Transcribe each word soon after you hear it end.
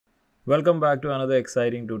Welcome back to another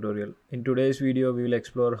exciting tutorial. In today's video, we will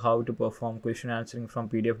explore how to perform question answering from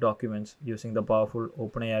PDF documents using the powerful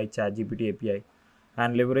OpenAI ChatGPT API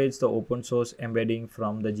and leverage the open source embedding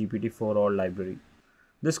from the GPT4ALL library.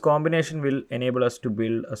 This combination will enable us to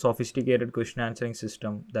build a sophisticated question answering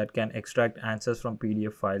system that can extract answers from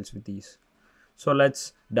PDF files with ease. So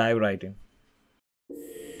let's dive right in.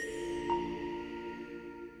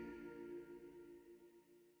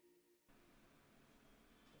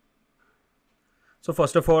 So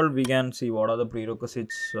first of all, we can see what are the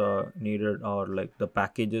prerequisites needed, or like the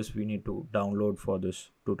packages we need to download for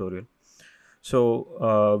this tutorial.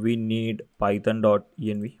 So we need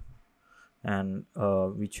python.env, and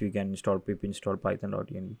which we can install pip install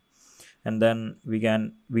python.env, and then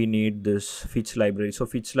we need this fetch library. So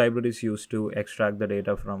fetch library is used to extract the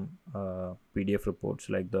data from PDF reports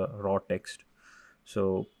like the raw text.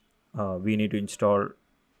 So we need to install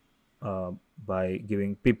by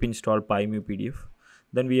giving pip install pymupdf.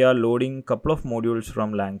 Then we are loading couple of modules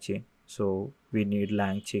from langchain, so we need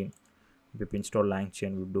langchain. Pip install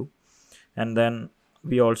langchain would do. And then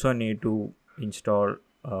we also need to install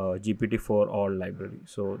GPT4ALL library,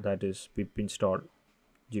 so that is pip install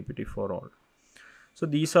GPT4ALL. So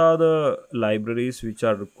these are the libraries which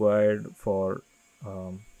are required for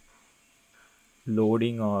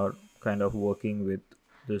loading or kind of working with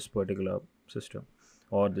this particular system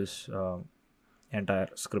or this entire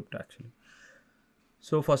script actually.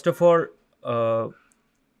 So first of all,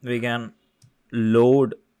 we can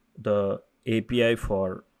load the API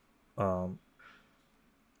for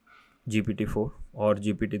GPT-4 or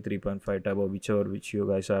GPT 3.5 Turbo, whichever which you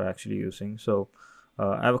guys are actually using. So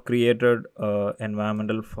I've created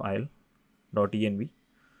environmental file .env,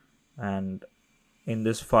 and in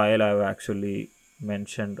this file I've actually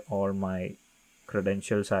mentioned all my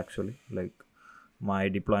credentials actually, like my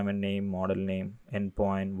deployment name, model name,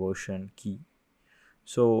 endpoint, version, key.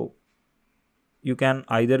 So you can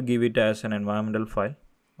either give it as an environmental file,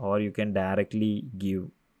 or you can directly give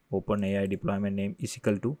OpenAI deployment name is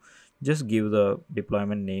equal to, just give the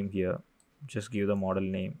deployment name here, just give the model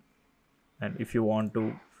name, and if you want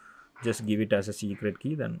to just give it as a secret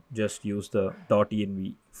key, then just use the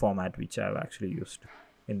 .env format which I have actually used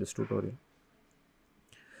in this tutorial.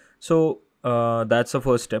 So that's the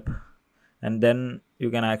first step, and then you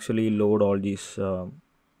can actually load all these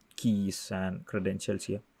keys and credentials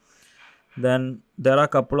here. Then there are a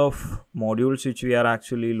couple of modules which we are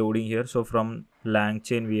actually loading here. So from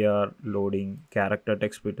langchain we are loading character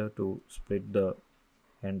text splitter to split the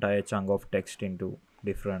entire chunk of text into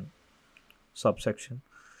different subsection.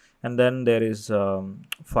 And then there is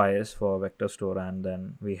fires for vector store, and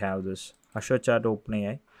then we have this Azure Chat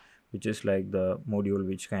OpenAI, which is like the module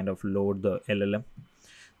which kind of load the LLM.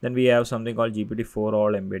 Then we have something called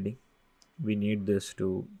GPT4ALL embedding. We need this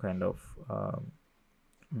to kind of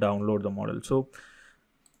download the model. So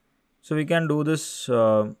we can do this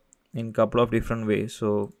in couple of different ways.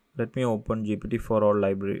 So let me open GPT4ALL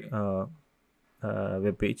library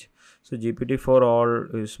web page. So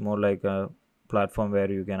GPT4ALL is more like a platform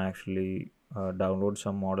where you can actually download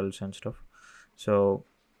some models and stuff. So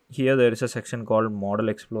here there is a section called Model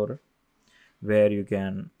Explorer, where you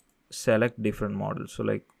can select different models. So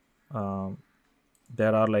like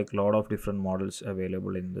there are like a lot of different models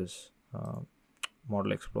available in this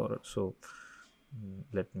Model Explorer. So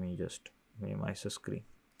let me just minimize the screen.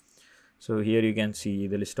 So here you can see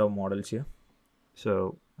the list of models here.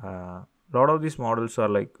 So a lot of these models are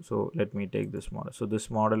like, so let me take this model. So this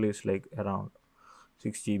model is like around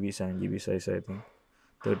 6 GB, 7 GB size, I think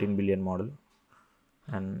 13 billion model,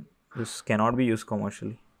 and this cannot be used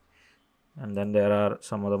commercially. And then there are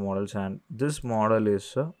some other models, and this model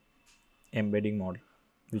is a embedding model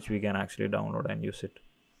which we can actually download and use it.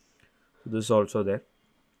 So this is also there.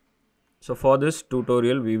 So for this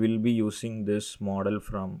tutorial we will be using this model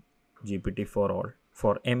from GPT4ALL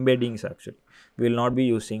for embeddings actually. We will not be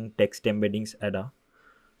using text embeddings ADA,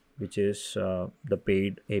 which is the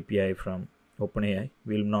paid API from OpenAI.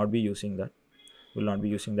 We will not be using that. We will not be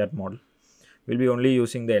using that model. We'll be only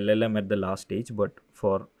using the LLM at the last stage, but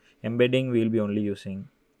for embedding we will be only using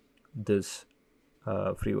this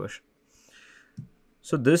free version.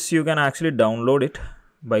 So this you can actually download it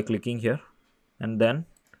by clicking here, and then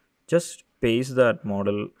just paste that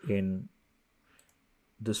model in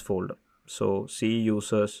this folder. So C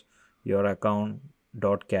users your account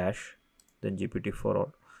 .cache, then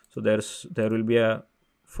GPT4ALL. So there will be a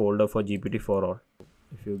folder for GPT4ALL.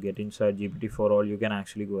 If you get inside GPT4ALL, you can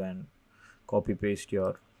actually go and copy paste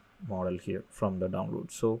your model here from the download.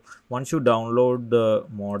 So once you download the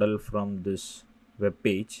model from this web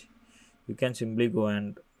page, you can simply go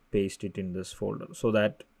and paste it in this folder, so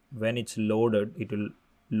that when it's loaded, it will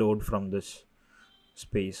load from this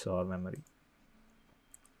space or memory.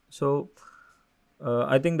 So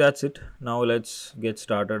I think that's it. Now let's get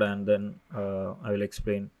started, and then I will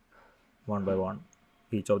explain one by one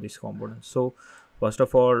each of these components. So first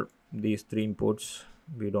of all, these three inputs,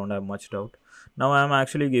 we don't have much doubt. Now I'm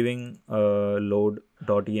actually giving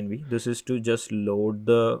load.env. This is to just load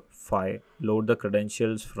the file, load the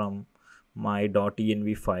credentials from my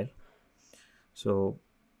 .env file. So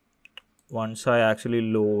once I actually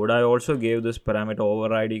load, I also gave this parameter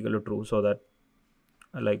override equal to true, so that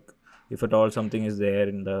like if at all something is there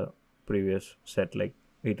in the previous set, like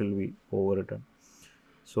it will be overwritten.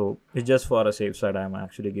 So it's just for a safe side I'm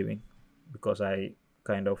actually giving, because I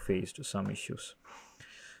kind of faced some issues.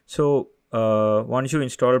 So once you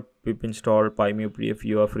install pip install pymupdf,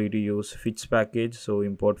 you are free to use fits package, so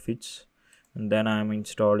import fits. And then I'm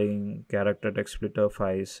installing character text splitter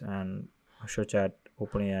files and Azure Chat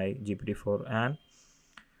OpenAI GPT-4 and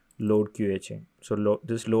load QA chain. So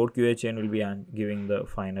this load QA chain will be giving the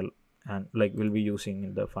final, and like will be using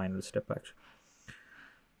in the final step actually.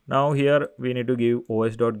 Now here we need to give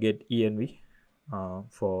os.get.env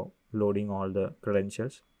for loading all the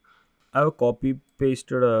credentials. I have copy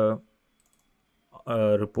pasted a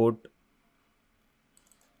report.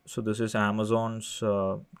 So this is Amazon's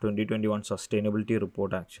 2021 sustainability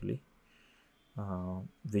report actually,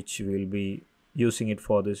 which will be using it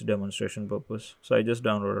for this demonstration purpose. So I just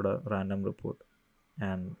downloaded a random report,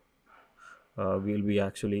 and we'll be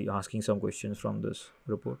actually asking some questions from this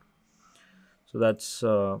report. So that's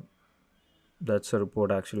a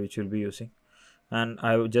report actually which we'll be using, and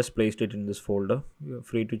I just placed it in this folder. You're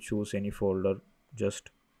free to choose any folder, just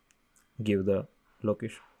give the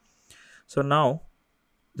location. So now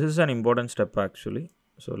this is an important step actually,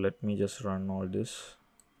 so let me just run all this.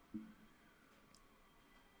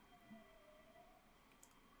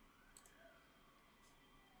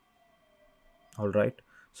 All right,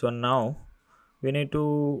 so now we need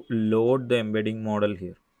to load the embedding model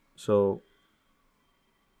here. So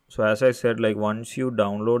as I said, like once you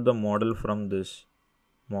download the model from this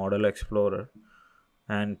model explorer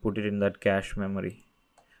and put it in that cache memory,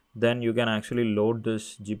 then you can actually load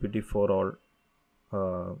this GPT4ALL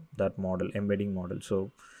that model, embedding model.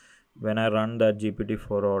 So when I run that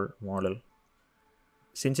GPT4ALL model,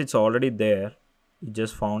 since it's already there, it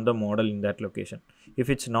just found the model in that location. If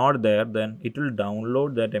it's not there, then it will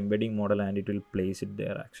download that embedding model and it will place it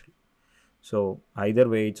there actually. So either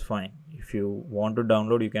way it's fine. If you want to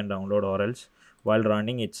download, you can download, or else while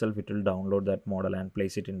running itself it will download that model and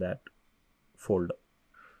place it in that folder.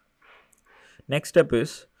 Next step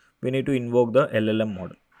is we need to invoke the LLM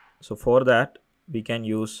model. So for that we can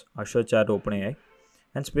use Azure Chat OpenAI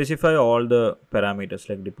and specify all the parameters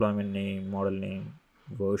like deployment name, model name,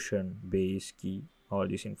 version, base, key, all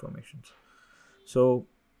these informations. So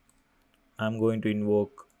I'm going to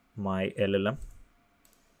invoke my LLM.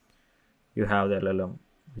 You have the LLM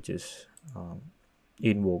which is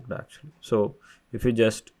invoked actually. So if you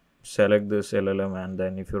just select this LLM and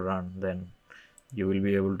then if you run, then you will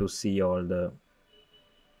be able to see all the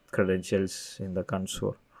credentials in the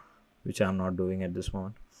console, which I'm not doing at this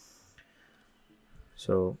moment.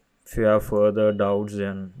 So if you have further doubts,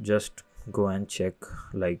 then just go and check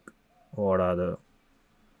like what are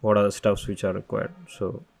the stuffs which are required.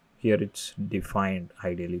 So here it's defined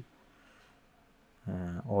ideally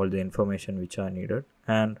all the information which are needed,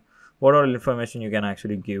 and what all information you can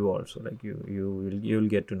actually give also, like you'll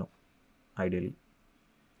get to know ideally.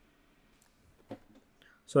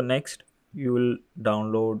 So next you will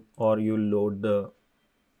download or you load the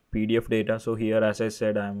PDF data. So here as I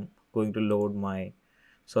said, I'm going to load my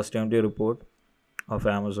sustainability report of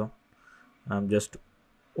Amazon. I'm just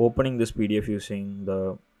opening this PDF using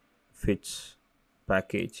the fits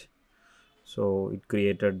package. So it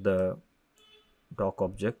created the doc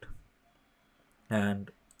object,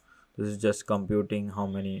 and this is just computing how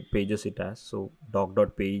many pages it has. So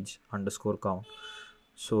doc.page underscore count.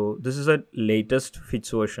 So this is a latest fits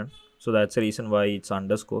version, so that's the reason why it's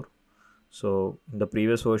underscore. So in the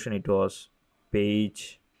previous version it was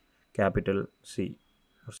page capital C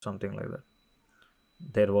or something like that.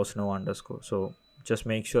 There was no underscore. So just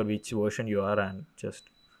make sure which version you are and just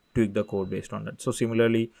tweak the code based on that. So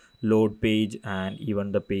similarly, load page and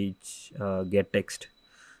even the page get text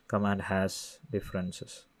command has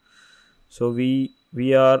differences. So we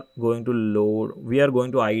are going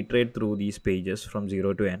to iterate through these pages from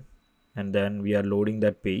 0 to n, and then we are loading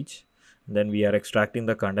that page, and then we are extracting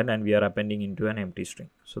the content and we are appending into an empty string.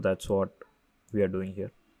 So that's what we are doing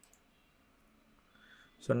here.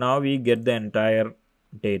 So now we get the entire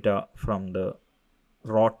data from the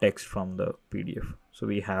raw text from the PDF. So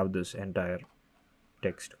we have this entire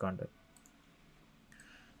text content.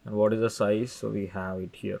 And what is the size? So we have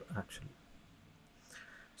it here actually.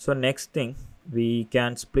 So next thing, we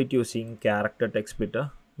can split using character text splitter,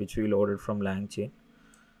 which we loaded from LangChain.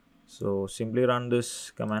 So simply run this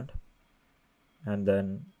command, and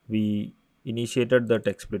then we initiated the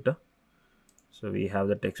text splitter. So we have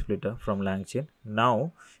the text splitter from LangChain.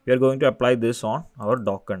 Now we are going to apply this on our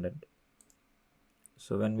doc content.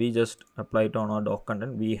 So when we just apply it on our doc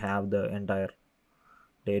content, we have the entire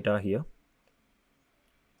data here.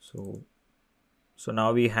 So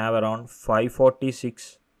now we have around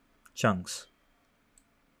 546 chunks.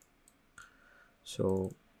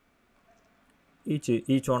 So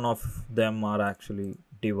each one of them are actually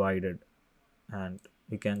divided, and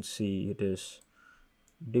you can see it is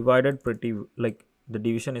divided pretty, like the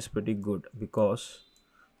division is pretty good, because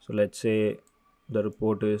so let's say the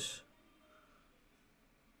report is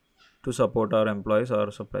to support our employees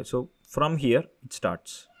or supply. So from here it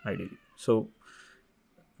starts ideally. So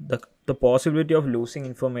the possibility of losing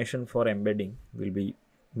information for embedding will be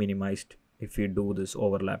minimized if we do this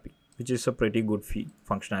overlapping, which is a pretty good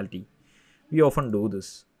functionality. We often do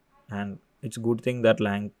this, and it's a good thing that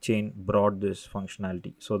LangChain brought this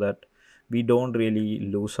functionality, so that we don't really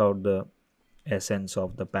lose out the essence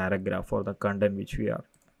of the paragraph or the content which we are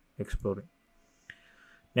exploring.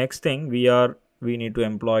 Next thing, we need to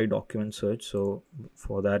employ document search. So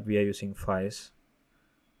for that we are using FIRES.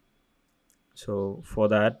 So for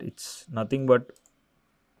that, it's nothing but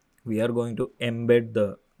we are going to embed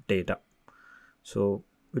the data. So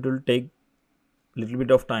it will take little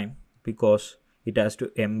bit of time, because it has to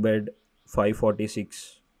embed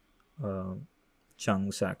 546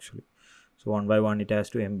 chunks actually. So one by one it has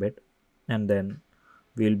to embed, and then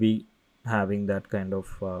we'll be having that kind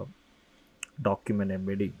of document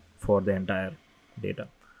embedding for the entire data.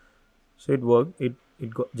 So it worked,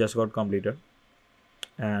 just got completed.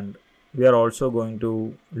 And we are also going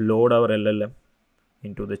to load our LLM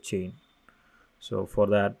into the chain. So for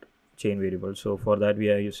that, chain variable, so for that we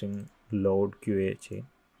are using load QA chain,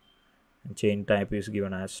 and chain type is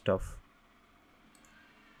given as stuff.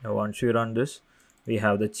 Now once we run this, we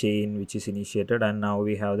have the chain which is initiated, and now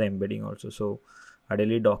we have the embedding also. So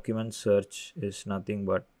ideally document search is nothing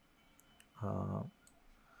but so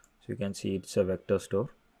you can see it's a vector store,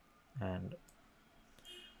 and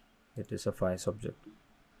it is a FIRES object.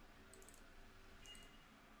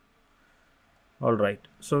 All right,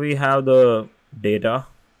 so we have the data,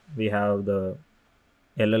 we have the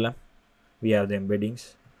LLM, we have the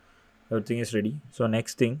embeddings, everything is ready. So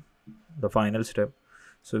next thing, the final step,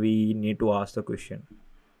 so we need to ask the question.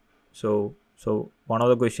 So one of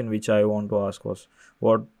the question which I want to ask was,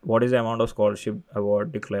 what is the amount of scholarship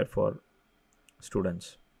award declared for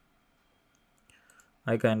students?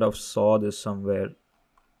 I kind of saw this somewhere.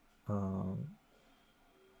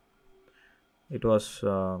 It was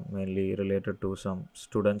mainly related to some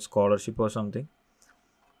student scholarship or something,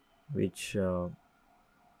 which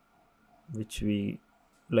we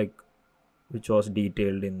like, which was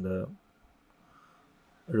detailed in the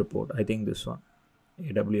report. I think this one,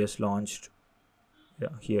 AWS launched, yeah,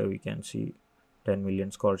 here we can see 10 million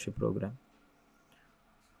scholarship program.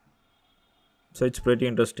 So it's pretty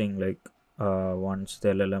interesting, like once the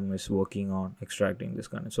LLM is working on extracting this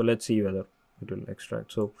content. So let's see whether it will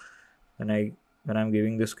extract. So when I'm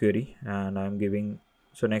giving this query, and I'm giving,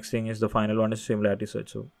 so next thing is the final one is similarity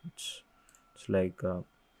search. So it's like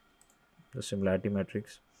the similarity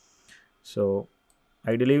matrix. So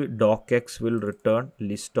ideally docx will return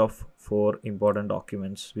list of 4 important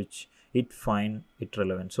documents which it find it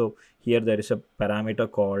relevant. So here there is a parameter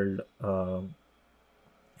called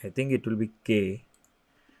I think it will be k.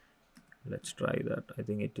 Let's try that. I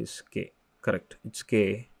think it is k. Correct, it's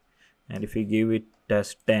k. And if we give it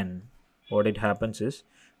as 10, what it happens is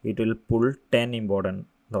it will pull 10 important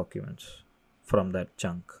documents from that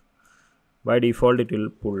chunk. By default it will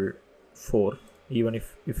pull 4. Even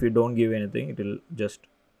if we don't give anything, it will just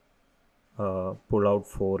pull out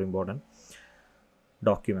 4 important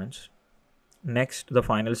documents. Next, the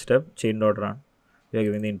final step, chain.run. We are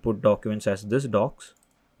giving the input documents as this docs,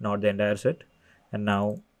 not the entire set, and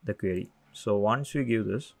now the query. So once we give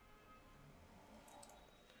this,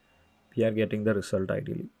 we are getting the result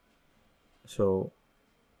ideally. So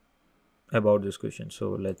about this question,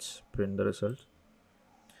 so let's print the results.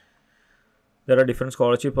 There are different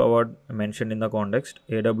scholarship award mentioned in the context.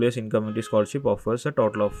 AWS in-community scholarship offers a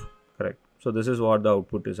total of, correct. So this is what the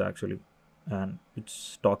output is actually, and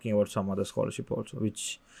it's talking about some other scholarship also,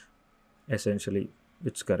 which essentially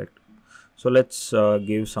it's correct. So let's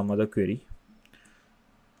give some other query.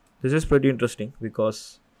 This is pretty interesting,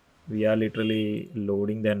 because we are literally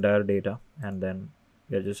loading the entire data, and then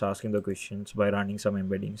we are just asking the questions by running some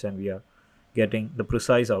embeddings, and we are getting the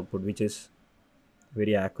precise output, which is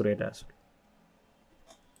very accurate as well.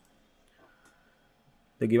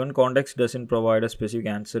 The given context doesn't provide a specific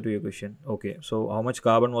answer to your question. Okay, so how much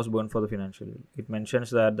carbon was burned for the financial year? It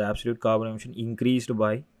mentions that the absolute carbon emission increased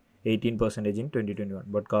by 18% in 2021,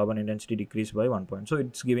 but carbon intensity decreased by 1 point. So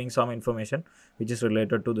it's giving some information which is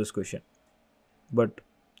related to this question. But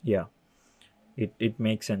yeah, it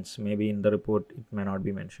makes sense. Maybe in the report it may not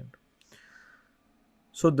be mentioned.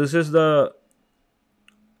 So this is the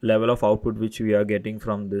level of output which we are getting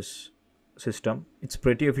from this system. It's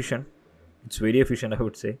pretty efficient. It's very efficient, I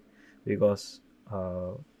would say, because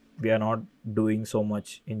we are not doing so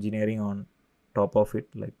much engineering on top of it.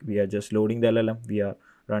 Like, we are just loading the LLM, we are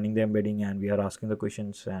running the embedding, and we are asking the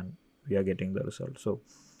questions, and we are getting the result. So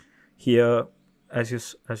here, as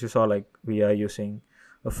you saw, like, we are using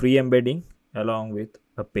a free embedding along with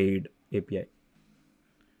a paid API.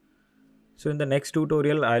 So in the next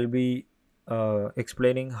tutorial, I'll be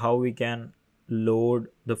explaining how we can load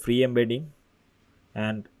the free embedding,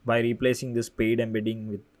 and by replacing this paid embedding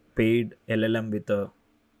with paid LLM with a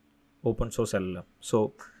open source LLM.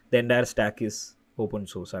 So the entire stack is open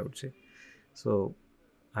source, I would say. So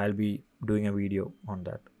I'll be doing a video on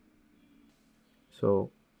that.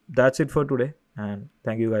 So that's it for today, and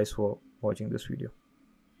thank you guys for watching this video.